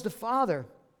tells the father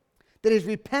that he's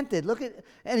repented.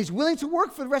 And he's willing to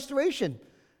work for the restoration.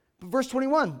 But verse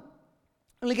 21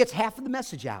 only gets half of the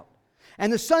message out.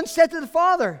 And the son said to the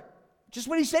father just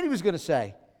what he said he was going to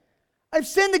say. I've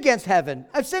sinned against heaven.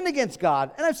 I've sinned against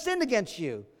God. And I've sinned against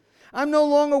you. I'm no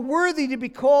longer worthy to be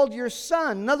called your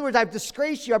son. In other words, I've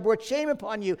disgraced you. I brought shame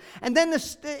upon you. And then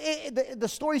the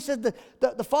story says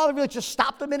the father really just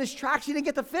stopped him in his tracks. He didn't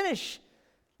get to finish.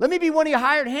 Let me be one of your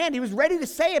hired hand. He was ready to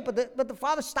say it, but the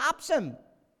father stops him.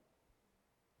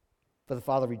 But the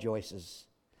father rejoices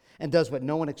and does what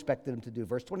no one expected him to do.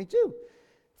 Verse 22.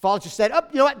 The father just said,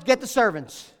 you know what? Get the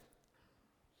servants.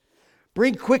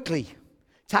 Bring quickly,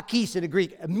 takis in the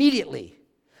Greek, immediately,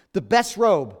 the best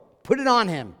robe. Put it on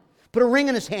him. Put a ring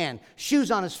in his hand,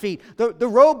 shoes on his feet. The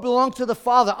robe belonged to the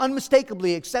father,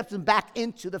 unmistakably accepts him back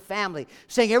into the family,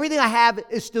 saying, everything I have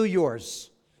is still yours.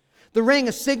 The ring,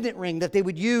 a signet ring that they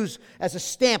would use as a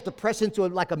stamp to press into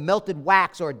like a melted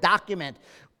wax or a document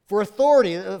for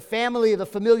authority, the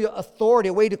familial authority,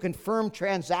 a way to confirm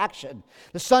transaction.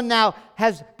 The son now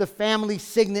has the family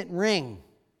signet ring.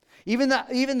 Even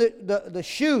the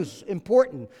shoes,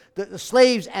 important. The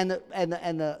slaves and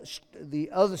the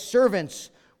other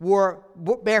servants wore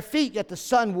bare feet, yet the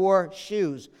son wore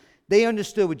shoes. They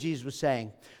understood what Jesus was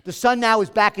saying. The son now is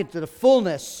back into the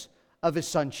fullness of his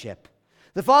sonship.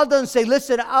 The father doesn't say,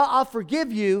 listen, I'll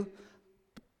forgive you.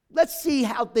 Let's see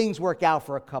how things work out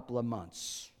for a couple of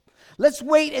months. Let's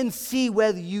wait and see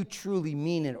whether you truly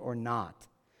mean it or not.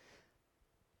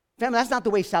 Family, that's not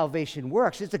the way salvation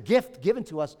works. It's a gift given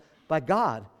to us by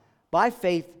God, by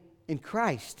faith in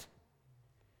Christ.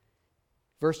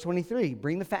 Verse 23,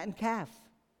 bring the fattened calf.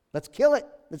 Let's kill it.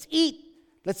 Let's eat.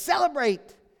 Let's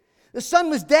celebrate. The son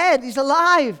was dead. He's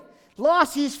alive.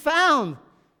 Lost. He's found.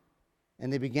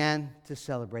 And they began to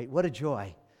celebrate. What a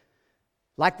joy.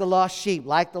 Like the lost sheep,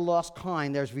 like the lost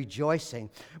coin, there's rejoicing.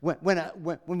 When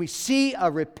we see a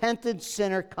repentant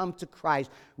sinner come to Christ,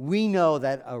 we know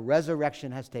that a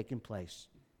resurrection has taken place.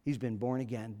 He's been born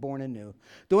again, born anew.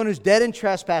 The one who's dead in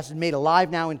trespasses, made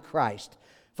alive now in Christ.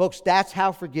 Folks, that's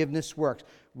how forgiveness works.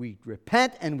 We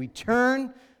repent and we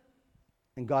turn,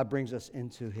 and God brings us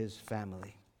into his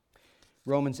family.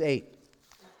 Romans 8.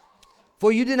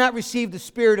 For you did not receive the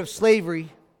spirit of slavery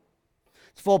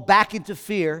to fall back into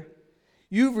fear.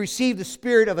 You've received the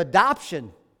spirit of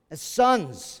adoption as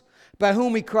sons, by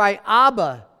whom we cry,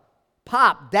 Abba,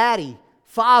 Pop, Daddy,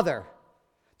 Father.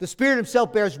 The Spirit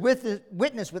himself bears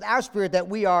witness with our spirit that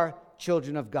we are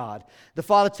children of God. The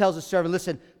Father tells the servant,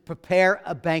 listen, prepare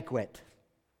a banquet.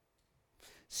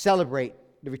 Celebrate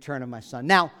the return of my son.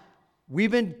 Now,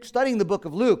 we've been studying the book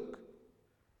of Luke.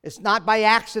 It's not by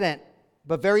accident,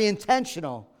 but very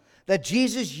intentional, that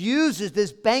Jesus uses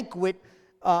this banquet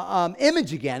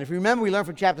image again. If you remember, we learned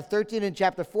from chapter 13 and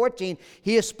chapter 14,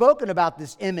 he has spoken about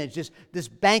this image, this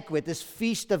banquet, this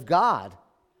feast of God.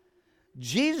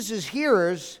 Jesus'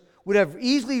 hearers would have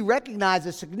easily recognized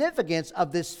the significance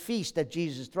of this feast that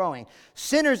Jesus is throwing.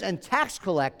 Sinners and tax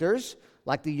collectors,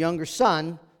 like the younger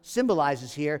son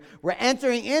symbolizes here, were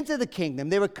entering into the kingdom.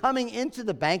 They were coming into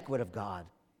the banquet of God.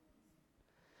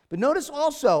 But notice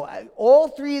also, all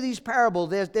three of these parables,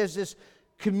 there's this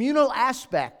communal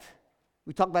aspect.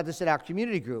 We talked about this in our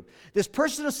community group. This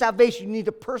personal salvation, you need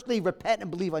to personally repent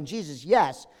and believe on Jesus,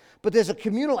 yes. But there's a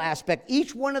communal aspect.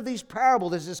 Each one of these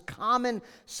parables, there's this common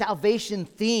salvation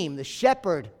theme. The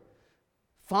shepherd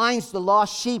finds the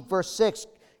lost sheep, verse 6,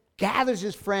 gathers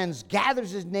his friends,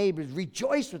 gathers his neighbors,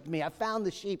 rejoice with me, I found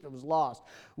the sheep that was lost.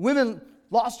 Women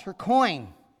lost her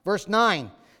coin, verse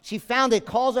 9. She found it,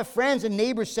 calls her friends and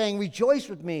neighbors saying, rejoice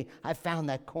with me, I found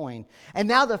that coin. And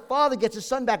now the father gets his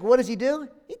son back. What does he do?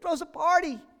 He throws a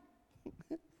party.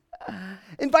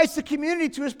 Invites the community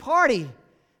to his party.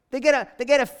 They get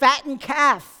a fattened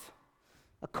calf,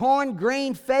 a corn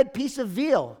grain fed piece of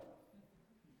veal.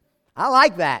 I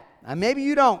like that. Maybe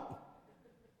you don't.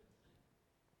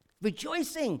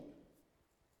 Rejoicing.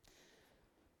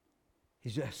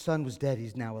 His son was dead,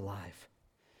 he's now alive.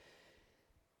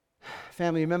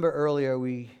 Family, remember earlier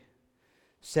we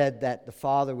said that the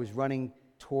father was running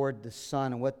toward the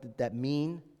son, and what did that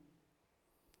mean?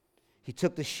 He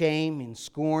took the shame and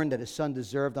scorn that his son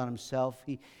deserved on himself.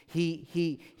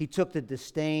 He took the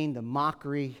disdain, the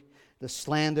mockery, the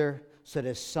slander, so that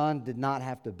his son did not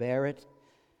have to bear it.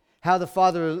 How the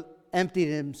father emptied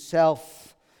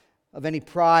himself of any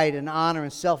pride and honor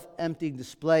and self-emptying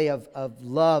display of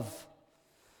love,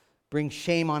 brings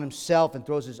shame on himself and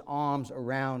throws his arms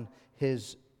around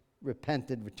his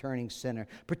repentant, returning sinner,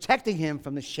 protecting him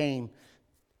from the shame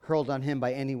hurled on him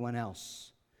by anyone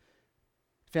else.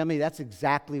 Family, that's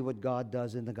exactly what God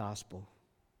does in the gospel.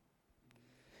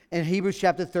 In Hebrews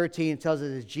chapter 13, it tells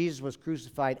us that Jesus was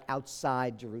crucified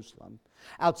outside Jerusalem,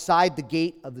 outside the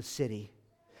gate of the city,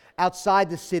 outside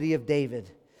the city of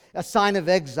David, a sign of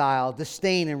exile,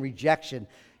 disdain, and rejection.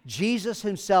 Jesus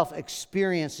himself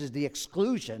experiences the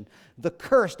exclusion, the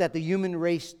curse that the human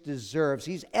race deserves.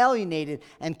 He's alienated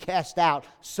and cast out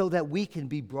so that we can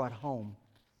be brought home.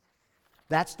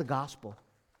 That's the gospel.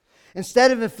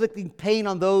 Instead of inflicting pain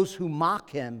on those who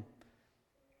mock him,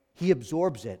 he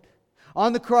absorbs it.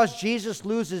 On the cross, Jesus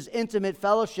loses intimate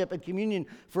fellowship and communion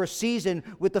for a season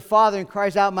with the Father and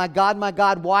cries out, my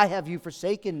God, why have you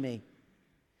forsaken me?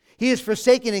 He is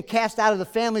forsaken and cast out of the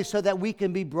family so that we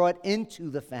can be brought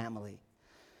into the family.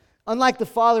 Unlike the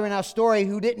father in our story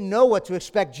who didn't know what to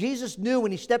expect, Jesus knew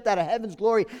when he stepped out of heaven's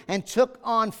glory and took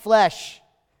on flesh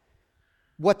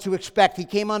what to expect. He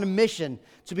came on a mission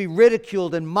to be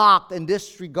ridiculed and mocked and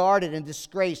disregarded and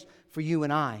disgraced for you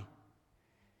and I.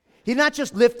 He did not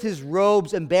just lift his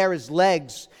robes and bare his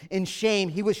legs in shame.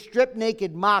 He was stripped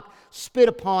naked, mocked, spit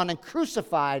upon, and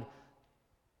crucified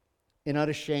in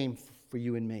utter shame for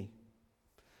you and me.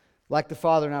 Like the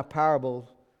father in our parable,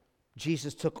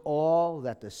 Jesus took all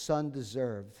that the son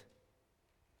deserved.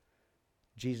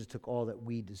 Jesus took all that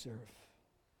we deserve.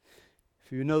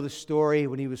 If you know the story,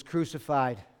 when he was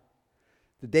crucified,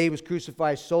 the day he was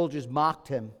crucified, soldiers mocked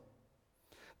him,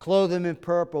 clothed him in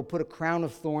purple, put a crown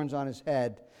of thorns on his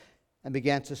head, and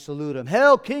began to salute him.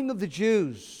 Hail, King of the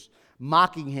Jews!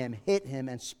 Mocking him, hit him,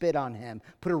 and spit on him.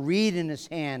 Put a reed in his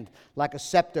hand like a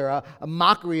scepter, a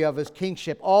mockery of his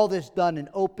kingship. All this done in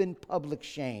open public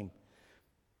shame.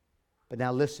 But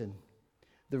now listen,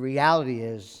 the reality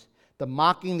is the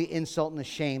mocking, the insult, and the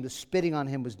shame, the spitting on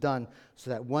him was done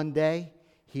so that one day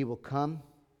he will come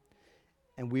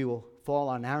and we will fall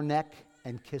on our neck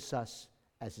and kiss us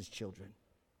as his children.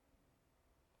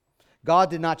 God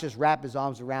did not just wrap his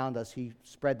arms around us, he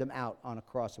spread them out on a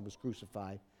cross and was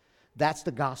crucified. That's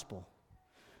the gospel.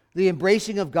 The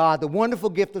embracing of God, the wonderful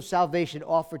gift of salvation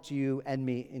offered to you and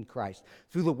me in Christ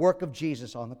through the work of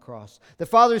Jesus on the cross. The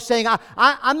Father is saying,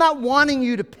 I'm not wanting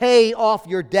you to pay off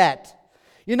your debt.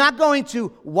 You're not going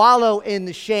to wallow in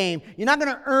the shame. You're not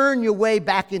going to earn your way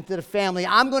back into the family.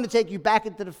 I'm going to take you back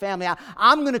into the family.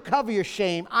 I'm going to cover your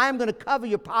shame. I'm going to cover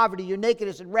your poverty, your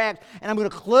nakedness and rags, and I'm going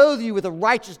to clothe you with the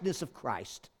righteousness of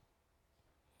Christ.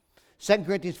 2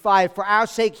 Corinthians 5, for our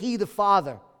sake he, the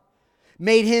Father,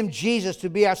 made him, Jesus,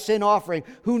 to be our sin offering,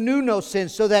 who knew no sin,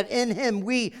 so that in him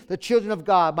we, the children of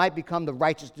God, might become the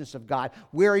righteousness of God.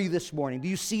 Where are you this morning? Do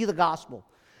you see the gospel?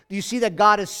 Do you see that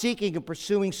God is seeking and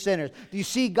pursuing sinners? Do you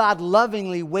see God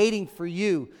lovingly waiting for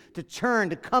you to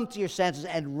turn, to come to your senses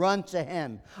and run to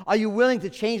him? Are you willing to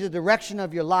change the direction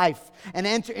of your life and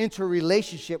enter into a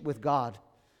relationship with God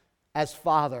as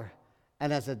Father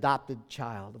and as adopted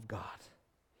child of God?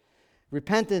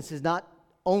 Repentance is not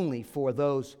only for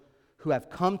those who have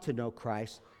come to know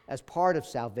Christ as part of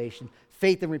salvation.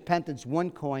 Faith and repentance, one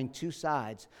coin, two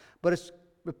sides. But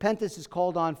repentance is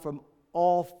called on from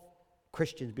all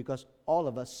Christians because all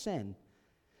of us sin.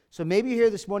 So maybe you're here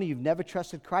this morning, you've never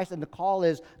trusted Christ, and the call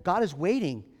is, God is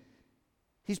waiting.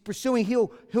 He's pursuing.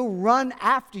 He'll run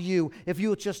after you if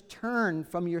you'll just turn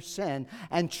from your sin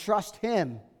and trust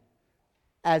Him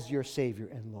as your Savior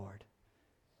and Lord.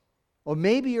 Or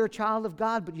maybe you're a child of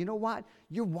God, but you know what?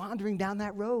 You're wandering down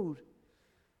that road.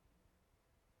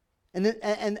 And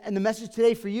the message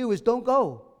today for you is don't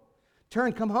go.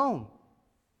 Turn, come home.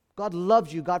 God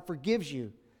loves you. God forgives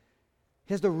you.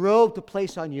 He has the robe to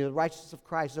place on you, the righteousness of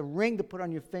Christ, a ring to put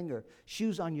on your finger,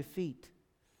 shoes on your feet.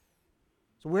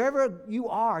 So wherever you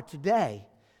are today,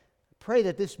 pray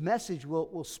that this message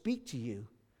will speak to you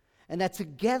and that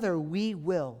together we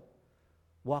will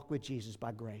walk with Jesus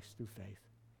by grace through faith.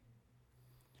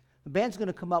 The band's going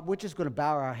to come up. We're just going to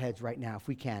bow our heads right now if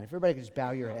we can. If everybody can just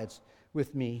bow your heads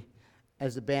with me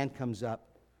as the band comes up.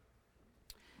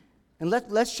 And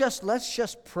let's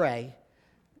just pray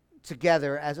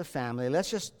together as a family.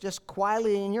 Let's just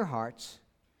quietly in your hearts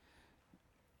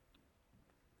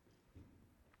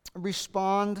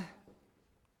respond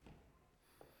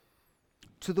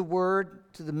to the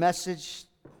word, to the message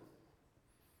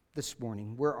this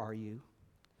morning. Where are you?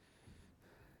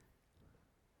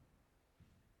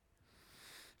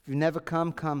 If you've never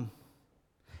come.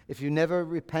 If you never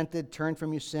repented, turn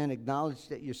from your sin, acknowledge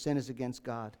that your sin is against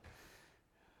God.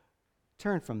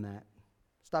 Turn from that.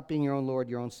 Stop being your own Lord,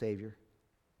 your own Savior.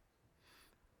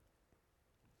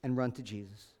 And run to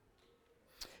Jesus.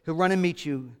 He'll run and meet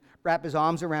you, wrap His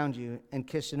arms around you, and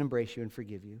kiss and embrace you and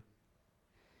forgive you.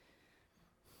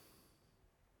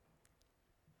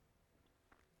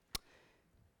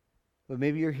 But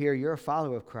maybe you're here, you're a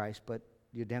follower of Christ, but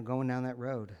you're going down that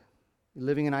road. You're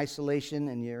living in isolation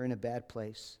and you're in a bad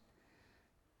place.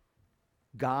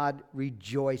 God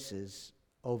rejoices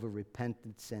over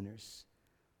repentant sinners.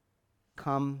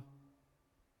 Come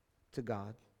to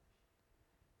God.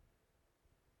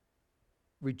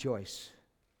 Rejoice.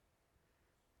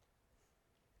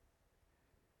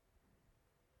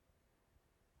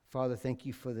 Father, thank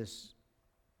you for this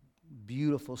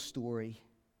beautiful story,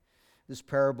 this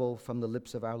parable from the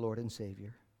lips of our Lord and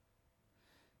Savior.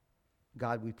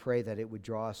 God, we pray that it would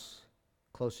draw us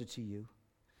closer to you,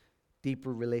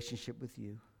 deeper relationship with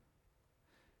you,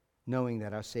 knowing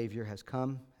that our Savior has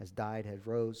come, has died, has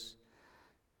rose,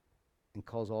 and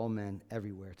calls all men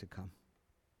everywhere to come.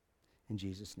 In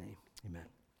Jesus' name,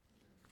 amen.